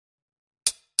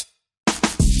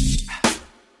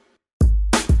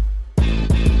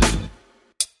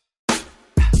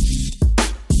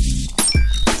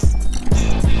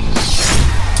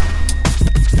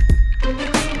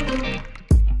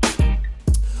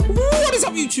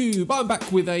What is up, YouTube? I'm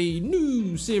back with a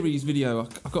new series video.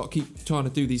 I've got to keep trying to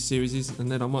do these series,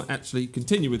 and then I might actually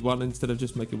continue with one instead of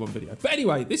just making one video. But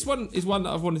anyway, this one is one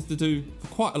that I've wanted to do for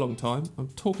quite a long time. I'm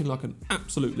talking like an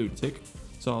absolute lunatic,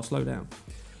 so I'll slow down.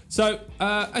 So,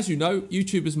 as you know,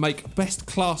 YouTubers make best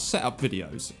class setup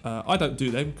videos. I don't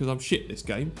do them because I'm shit at this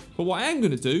game. But what I am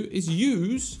going to do is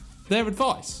use their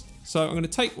advice. So I'm going to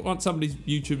take somebody's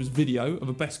YouTuber's video of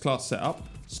a best class setup,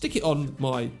 stick it on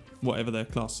my whatever their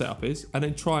class setup is, and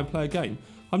then try and play a game.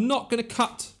 I'm not going to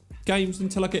cut games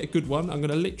until I get a good one. I'm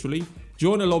going to literally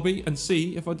join a lobby and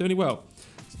see if I do any well.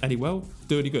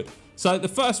 Do any good. So the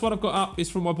first one I've got up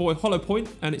is from my boy HollowPoint,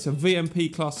 and it's a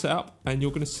VMP class setup, and you're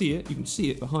going to see it. You can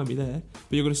see it behind me there,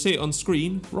 but you're going to see it on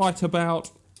screen right about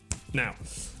now.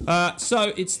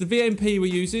 So it's the VMP we're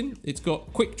using. It's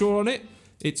got quick draw on it.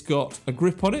 It's got a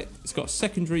grip on it. It's got a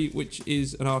secondary, which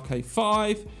is an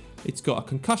RK5. It's got a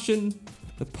concussion.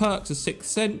 The perks are 6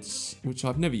 cents, which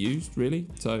I've never used, really,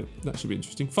 so that should be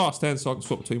interesting. Fast hand, so I can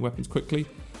swap between weapons quickly.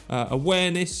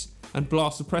 Awareness and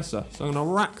blast suppressor. So I'm going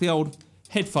to rack the old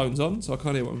headphones on, so I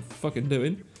can't hear what I'm fucking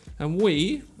doing. And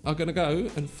we are going to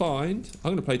go and find...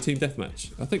 I'm going to play Team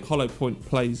Deathmatch. I think HollowPoint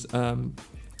plays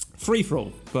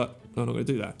free-for-all, but I'm not going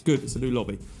to do that. Good, it's a new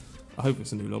lobby. I hope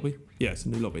it's a new lobby. Yeah, it's a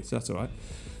new lobby, so that's all right.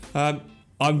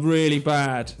 I'm really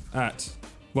bad at...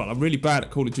 Well, I'm really bad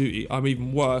at Call of Duty. I'm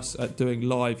even worse at doing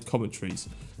live commentaries.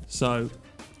 So,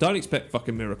 don't expect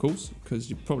fucking miracles, because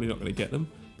you're probably not going to get them.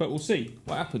 But we'll see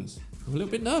what happens. I'm a little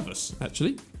bit nervous,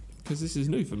 actually, because this is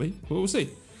new for me. But we'll see.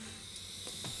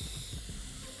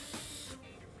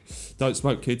 Don't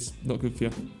smoke, kids. Not good for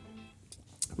you.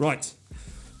 Right.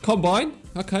 Combine.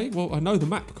 Okay, well, I know the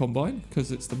map Combine,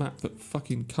 because it's the map that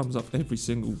fucking comes up every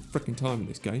single freaking time in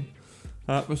this game.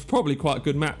 It's probably quite a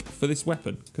good map for this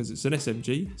weapon, because it's an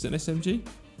SMG. Is it an SMG?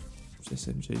 It's an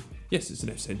SMG. Yes, it's an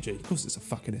SMG. Of course it's a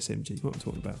fucking SMG. What am I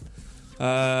talking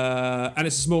about? And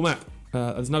it's a small map.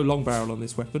 There's no long barrel on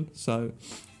this weapon, so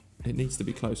it needs to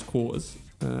be close quarters.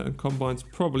 And Combine's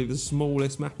probably the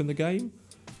smallest map in the game.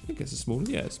 I think it's the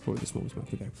smallest. Yeah, it's probably the smallest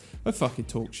map in the game. I fucking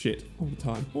talk shit all the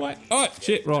time. Alright,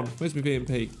 shit, Ron. Where's my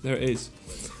VMP? There it is.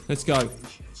 Let's go.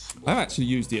 I've actually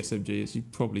used the SMG, as you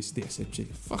probably see. The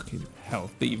SMG, fucking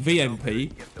hell. The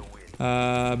VMP,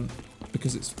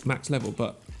 because it's max level,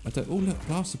 but I don't... Oh, look,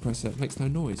 blast suppressor. It makes no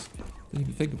noise. Didn't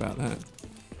even think about that.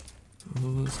 Oh,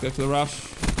 let's go for the rush.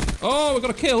 Oh, we got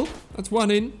a kill. That's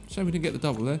one in. Shame we didn't get the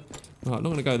double there. Right, I'm not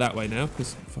going to go that way now,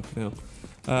 because fucking hell.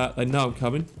 They know I'm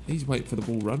coming. He's waiting for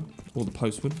the wall run, or the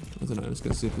postman. I don't know. Let's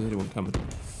go see if there's anyone coming.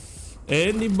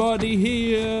 Anybody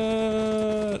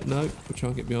here? No, we'll try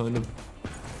and get behind them.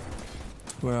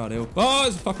 Where are they all? Oh,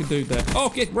 there's a fucking dude there. Oh,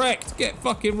 get wrecked. Get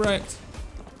fucking wrecked.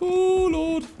 Oh,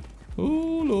 Lord. Oh,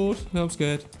 Lord. No, I'm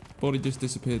scared. Body just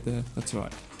disappeared there. That's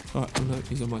right. All right. Oh, no,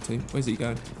 he's on my team. Where's he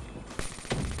going?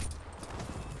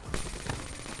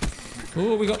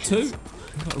 Oh, we got two.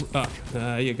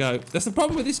 There you go. That's the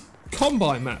problem with this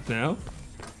Combine map now.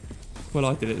 Well,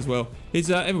 I did it as well.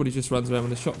 Is everybody just runs around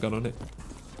with a shotgun on it.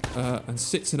 And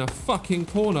sits in a fucking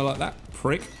corner like that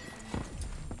prick.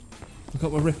 I've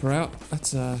got my ripper out.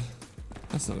 That's not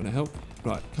going to help.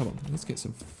 Right, come on. Let's get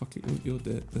some fucking... Oh, you're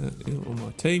dead. You're on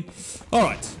my team. All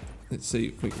right. Let's see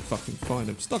if we can fucking find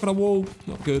him. Stuck on a wall.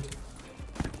 Not good.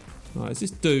 Right, is this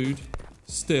dude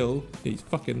still... He's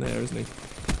fucking there, isn't he?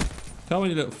 Come on,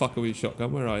 you little fucker with your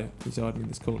shotgun. Where are you? He's hiding in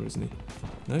this corner, isn't he?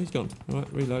 No, he's gone. All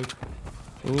right, reload.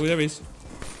 Oh, there he is.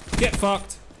 Get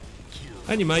fucked.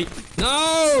 And your mate.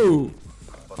 No!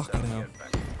 Fucking hell.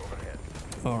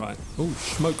 All right. Oh,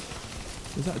 smoke.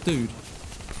 Is that a dude?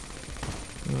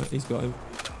 Alright, he's got him.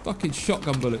 Fucking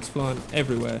shotgun bullets flying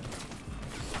everywhere.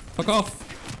 Fuck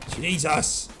off!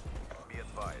 Jesus!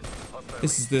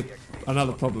 This is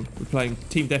another problem with playing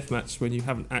Team Deathmatch when you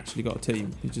haven't actually got a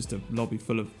team. You're just a lobby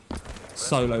full of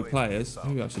solo players.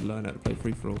 Maybe I should learn how to play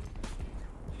free-for-all.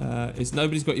 Is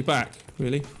nobody's got your back,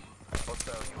 really?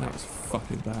 That was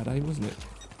fucking bad aim, wasn't it?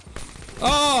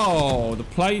 Oh! The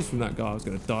plays from that guy. I was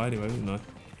going to die anyway, wasn't I?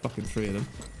 Fucking 3 of them.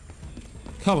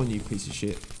 Come on, you piece of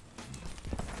shit.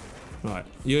 Right,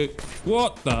 you...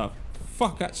 What the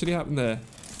fuck actually happened there?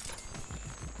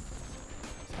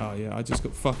 Oh, yeah, I just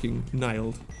got fucking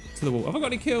nailed to the wall. Have I got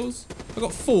any kills? I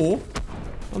got 4.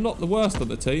 I'm not the worst on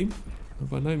the team. I'm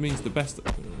by no means the best.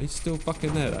 He's still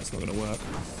fucking there. That's not going to work.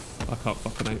 I can't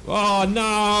fucking aim. Oh,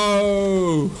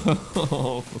 no!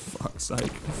 Oh, for fuck's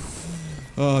sake.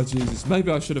 Oh, Jesus.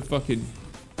 Maybe I should have fucking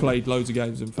played loads of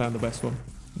games and found the best one.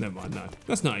 Never mind, no.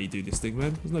 That's not how you do this thing,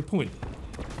 man. There's no point.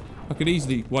 I could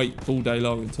easily wait all day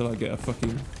long until I get a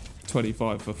fucking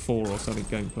 25 for 4 or something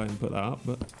gameplay and put that up,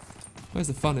 but where's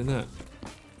the fun in that?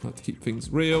 I like to keep things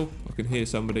real. I can hear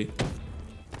somebody.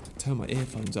 turn my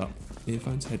earphones up.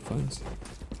 Earphones, headphones.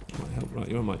 Might help. Right,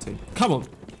 you're on my team. Come on.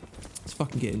 Let's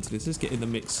fucking get into this. Let's get in the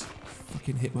mix.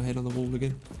 Fucking hit my head on the wall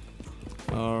again.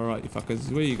 Alright, you fuckers.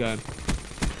 Where are you going?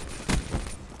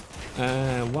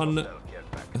 One...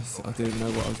 I didn't even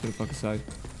know what I was going to fucking say.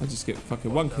 I just get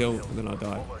fucking one kill and then I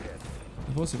die.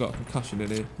 I've also got a concussion in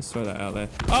here. Let's throw that out there.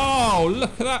 Oh,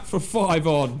 look at that for 5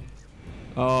 on.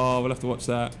 Oh, we'll have to watch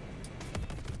that.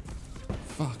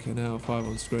 Fucking hell, 5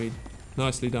 on screen.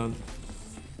 Nicely done.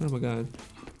 Where am I going?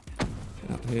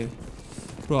 Get up here.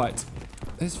 Right.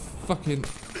 There's fucking...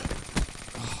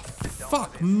 Oh,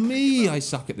 fuck me, I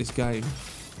suck at this game.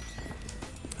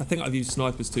 I think I've used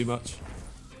snipers too much.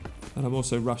 And I'm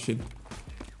also rushing.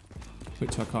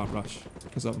 Which I can't rush.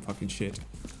 Because I'm fucking shit.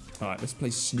 Alright, let's play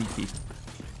sneaky.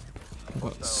 I've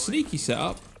got sneaky set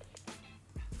up.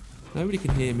 Nobody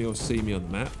can hear me or see me on the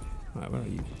map. Right, where are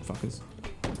you fuckers?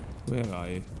 Where are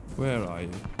you? Where are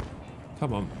you?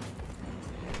 Come on.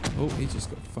 Oh, he just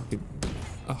got fucking...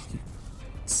 Oh, you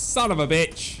son of a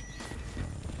bitch!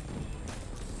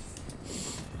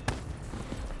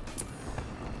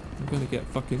 I'm gonna get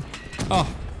fucking...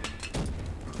 Oh!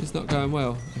 It's not going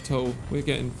well at all. We're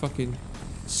getting fucking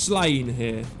slain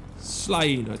here.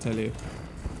 Slain, I tell you.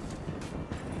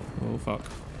 Oh, fuck.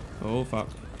 Oh, fuck.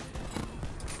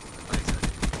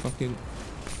 Fucking...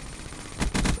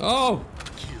 Oh!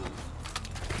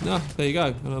 No, there you go.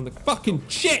 And I'm the fucking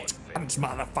shit! Bunch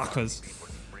motherfuckers!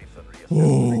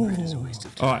 Oh.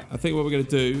 Alright, I think what we're going to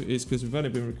do is, because we've only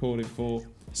been recording for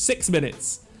 6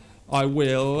 minutes, I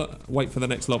will wait for the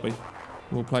next lobby.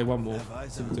 We'll play one more.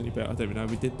 See if it's any better. I don't even know how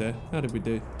we did there. How did we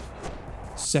do?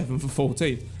 7 for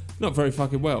 14. Not very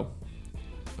fucking well.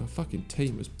 Our fucking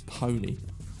team was pony.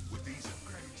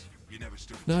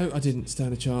 No, I didn't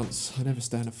stand a chance. I never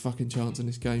stand a fucking chance in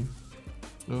this game.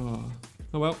 Oh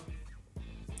well.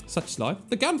 Such is life.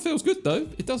 The gun feels good though.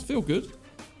 It does feel good.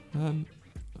 I'm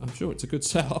sure it's a good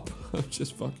setup. I'm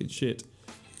just fucking shit.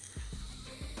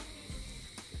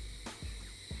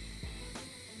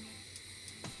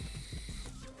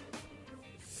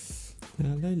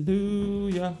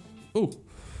 Hallelujah. Oh,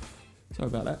 sorry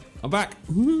about that. I'm back.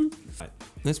 Right,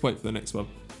 let's wait for the next one.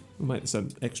 We'll make this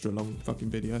an extra long fucking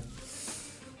video.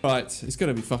 Right, it's going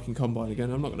to be fucking Combine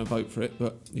again. I'm not going to vote for it,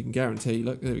 but you can guarantee.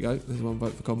 Look, there we go. There's 1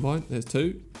 vote for Combine. There's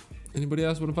 2. Anybody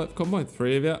else want to vote for Combine?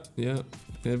 3 of you. Yeah.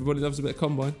 Everybody loves a bit of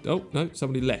Combine. Oh, no.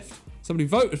 Somebody left. Somebody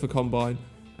voted for Combine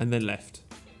and then left.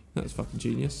 That was fucking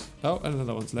genius. Oh, and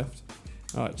another one's left.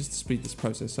 Alright, just to speed this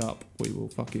process up, we will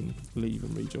fucking leave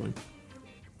and rejoin.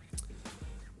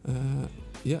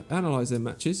 Yeah, analyse their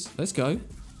matches. Let's go.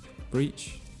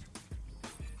 Breach.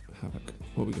 Havoc.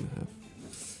 What are we going to have?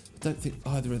 I don't think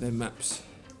either of their maps.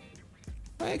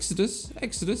 Oh, Exodus.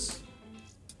 Exodus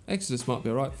might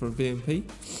be alright for a VMP.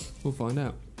 We'll find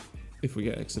out if we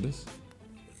get Exodus.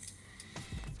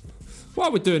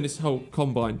 While we're doing this whole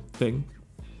Combine thing,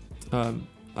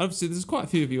 obviously there's quite a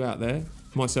few of you out there,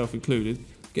 myself included,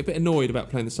 get a bit annoyed about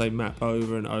playing the same map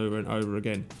over and over and over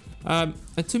again. And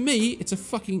to me, it's a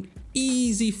fucking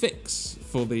easy fix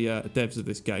for the devs of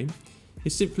this game.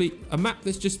 It's simply a map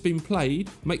that's just been played,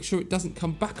 make sure it doesn't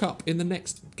come back up in the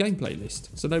next gameplay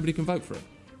list, so nobody can vote for it.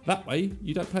 That way,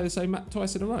 you don't play the same map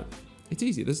twice in a row. It's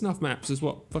easy. There's enough maps. There's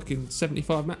what, fucking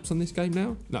 75 maps on this game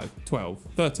now? No, 12,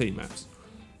 13 maps.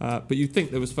 But you'd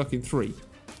think there was fucking 3.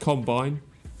 Combine,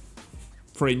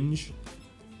 Fringe,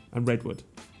 and Redwood.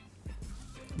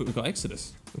 But we've got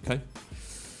Exodus, okay?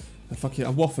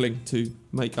 I'm waffling to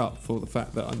make up for the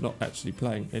fact that I'm not actually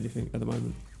playing anything at the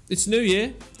moment. It's New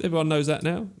Year. Everyone knows that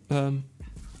now.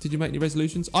 Did you make any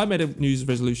resolutions? I made a New Year's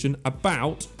resolution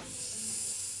about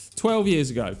 12 years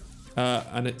ago.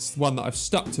 And it's one that I've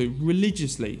stuck to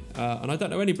religiously. And I don't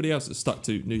know anybody else that's stuck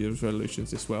to New Year's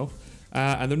resolutions this well.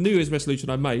 And the New Year's resolution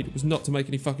I made was not to make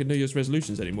any fucking New Year's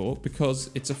resolutions anymore because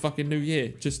it's a fucking new year.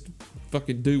 Just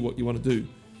fucking do what you want to do.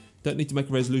 Don't need to make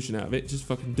a resolution out of it. Just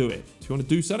fucking do it. If you want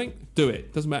to do something, do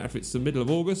it. Doesn't matter if it's the middle of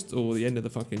August or the end of the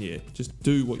fucking year. Just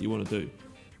do what you want to do.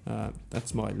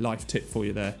 That's my life tip for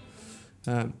you there.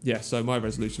 Yeah, so my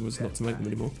resolution was not to make them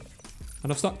anymore.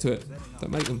 And I've stuck to it.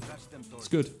 Don't make them. It's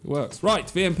good. It works. Right,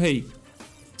 VMP.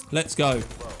 Let's go. See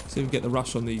if we can get the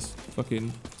rush on these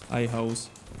fucking a-holes.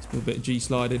 Let's do a bit of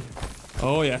G-sliding.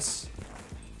 Oh, yes.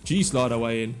 G-slide our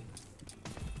way in.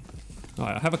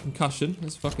 Alright, I have a concussion.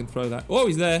 Let's fucking throw that. Oh,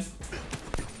 he's there.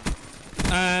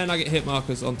 And I get hit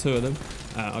markers on 2 of them.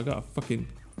 I got a fucking...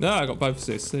 No, I got both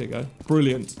assists. There you go.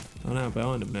 Brilliant. I'm now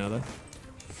behind him now, though.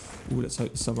 Ooh, let's hope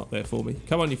there's some up there for me.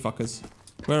 Come on, you fuckers.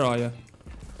 Where are you?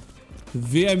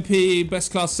 VMP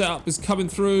best class setup is coming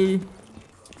through.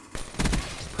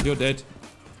 You're dead.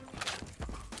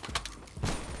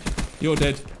 You're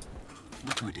dead.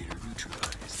 Liquidator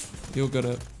neutralized.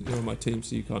 You're on my team,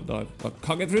 so you can't dive. I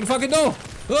can't get through the fucking door!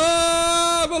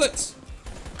 Ah, bullets!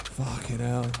 Fucking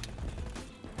hell.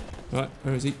 Right,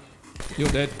 where is he? You're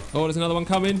dead. Oh, there's another one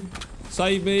coming.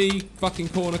 Save me, fucking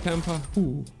corner camper.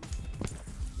 Ooh.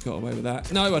 Got away with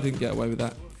that. No, I didn't get away with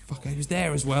that. Fuck, he was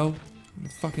there as well. I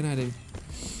fucking had him.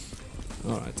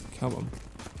 Alright, come on.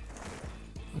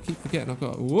 I keep forgetting I've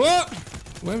got... What?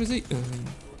 Where is he?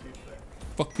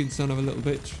 Fucking son of a little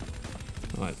bitch.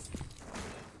 Right.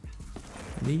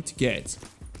 I need to get...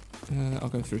 I'll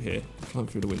go through here. Climb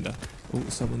through the window. Oh,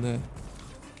 there's someone there.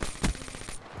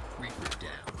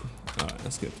 Alright,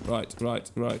 that's good.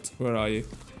 Right. Where are you?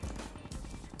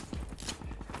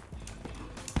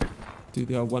 Do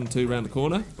the old 1-2 round the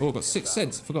corner. Oh, I've got 6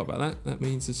 cents. I forgot about that. That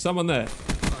means there's someone there.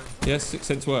 Yes, 6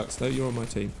 cents works, though. You're on my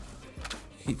team.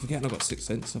 I keep forgetting I've got 6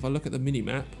 cents. If I look at the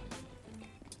mini-map,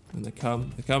 and they're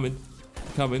coming.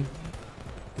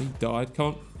 He died. Come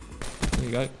on. There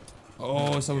you go.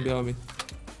 Oh, someone behind me.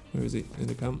 Where is he? Here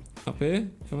they come. Up here?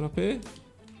 Coming up here?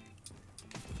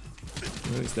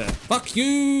 Oh, he's there. Fuck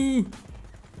you!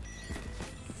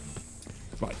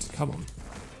 Right, come on.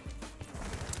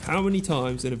 How many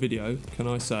times in a video can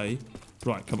I say,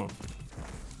 right, come on.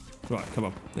 Right, come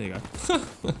on. There you go.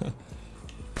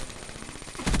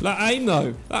 That aim,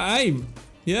 though. That aim.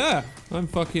 Yeah. I'm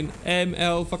fucking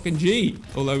ML fucking G.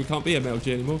 Although we can't be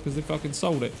MLG anymore because they fucking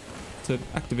sold it to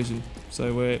Activision.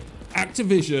 So we're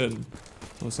Activision.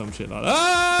 Or some shit like that.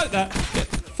 Ah, that. Yeah,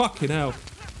 fucking hell.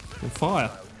 On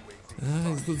fire.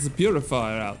 Ah, there's a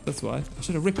purifier out. That's why. I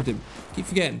should have ripped him. Keep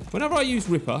forgetting. Whenever I use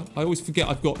Ripper, I always forget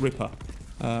I've got Ripper.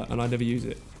 And I never use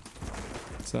it.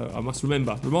 So I must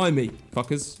remember. Remind me,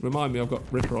 fuckers. Remind me I've got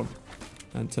Ripper on.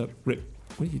 And to rip.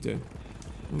 What are you doing?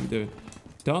 What are you doing?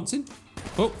 Dancing?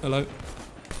 Oh, hello.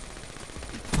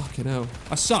 Fucking hell.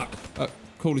 I suck at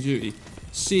Call of Duty.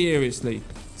 Seriously.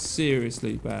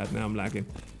 Seriously bad. Now I'm lagging.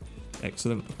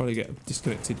 Excellent. I'll probably get a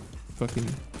disconnected fucking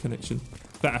connection.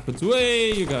 That happens.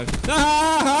 Way you go.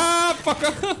 Ah,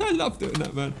 fucker. I love doing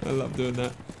that, man. I love doing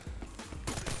that.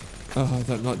 Oh, I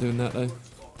don't like doing that, though.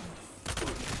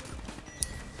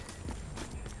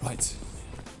 Right.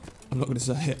 I'm not going to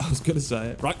say it. I was going to say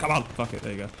it. Right, come on. Fuck it.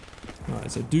 There you go.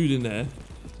 Right, so dude in there.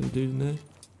 There's a dude in there.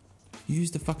 Use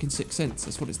the fucking 6 cents.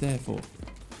 That's what it's there for.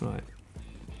 Right.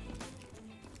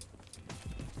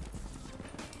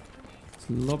 Let's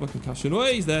lob a concussion. Oh,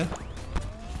 he's there.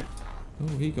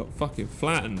 Oh, he got fucking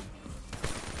flattened.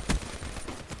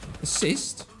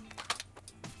 Assist?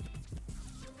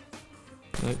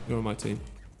 No, you're on my team.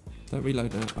 Don't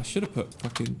reload now. I should have put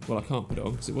fucking... Well, I can't put it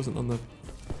on because it wasn't on the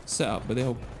setup, but the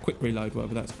old quick reload,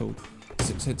 whatever that's called.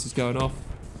 6 cents is going off.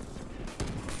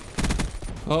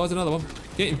 Oh, there's another one.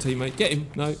 Get him, teammate. Get him.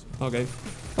 No, I'll get him.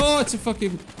 Oh, it's a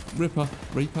fucking Ripper.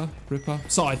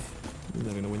 Scythe. We're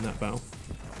never going to win that battle.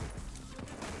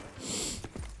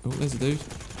 Oh, there's a dude.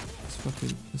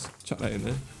 Let's chuck that in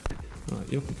there.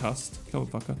 Right, you're concussed. Come on,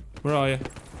 fucker. Where are you?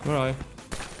 Where are you?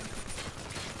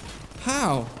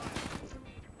 How?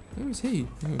 Where is he?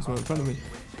 Oh, he's right in front of me.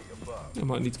 I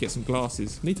might need to get some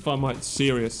glasses. I need to find my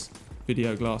serious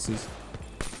video glasses.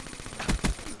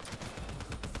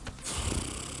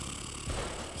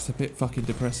 It's a bit fucking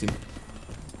depressing.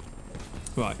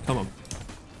 Right, come on.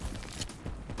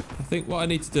 I think what I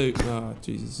need to do... Oh,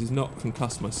 Jesus, is not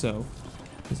concuss myself.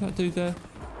 Is that dude there?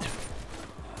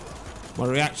 My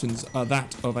reactions are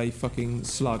that of a fucking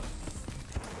slug.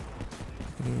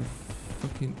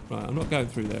 Right, I'm not going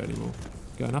through there anymore.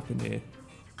 Going up in here.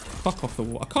 Fuck off the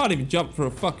wall. I can't even jump through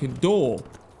a fucking door.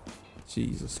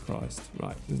 Jesus Christ.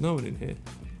 Right, there's no one in here.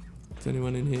 Is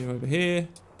anyone in here over here?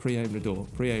 Pre-aim the door.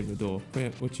 Pre-aim the door.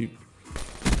 What you...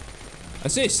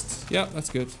 Assist! Yep, that's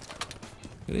good.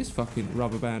 It is fucking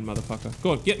rubber band, motherfucker.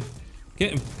 Go on, get him.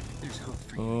 Get him.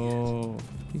 Oh,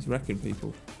 he's wrecking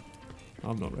people.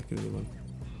 I'm not wrecking anyone.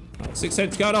 Right, 6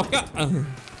 cents going off.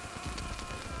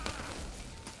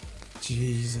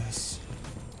 Jesus.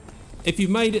 If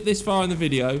you've made it this far in the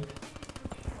video,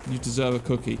 you deserve a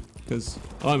cookie. Because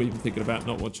I'm even thinking about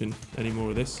not watching any more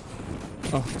of this.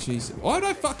 Oh, Jesus. Why did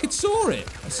I fucking saw it?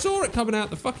 I saw it coming out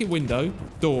the fucking window,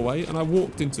 doorway, and I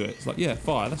walked into it. It's like, yeah,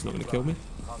 fire. That's not going to kill me.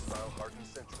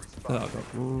 Oh, I've got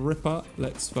Ripper.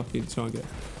 Let's fucking try and get...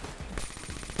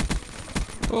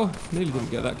 Oh, nearly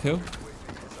didn't get that kill.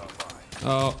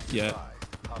 Oh, yeah.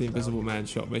 The invisible man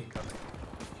shot me.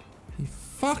 He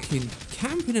fucking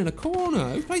camping in a corner.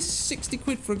 Who pays 60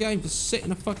 quid for a game to sit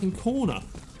in a fucking corner?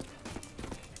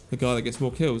 The guy that gets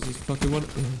more kills is fucking one.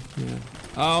 Yeah.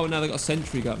 Oh, now they got a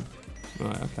sentry gun.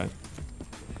 Right, okay.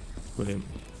 Brilliant.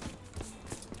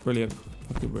 Brilliant.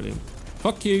 Fucking brilliant.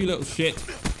 Fuck you, little shit.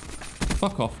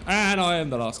 Fuck off. And I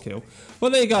am the last kill. Well,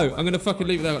 there you go. I'm going to fucking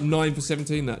leave it there at 9 for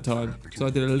 17 that time. So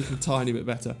I did a little tiny bit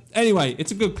better. Anyway,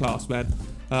 it's a good class, man.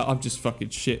 I'm just fucking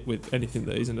shit with anything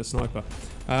that isn't a sniper.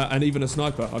 And even a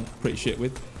sniper, I'm pretty shit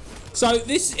with. So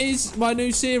this is my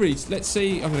new series. Let's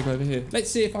see. I'm going to go over here.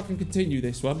 Let's see if I can continue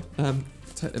this one.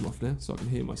 Take them off now so I can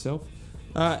hear myself.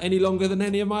 Any longer than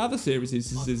any of my other series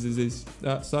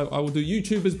so I will do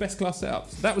YouTubers best class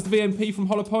setups. That was the VMP from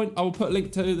Hollowpoint. I will put a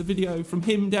link to the video from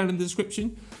him down in the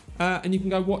description. And you can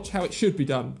go watch how it should be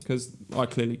done, because I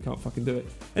clearly can't fucking do it.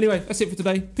 Anyway, that's it for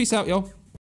today. Peace out, y'all.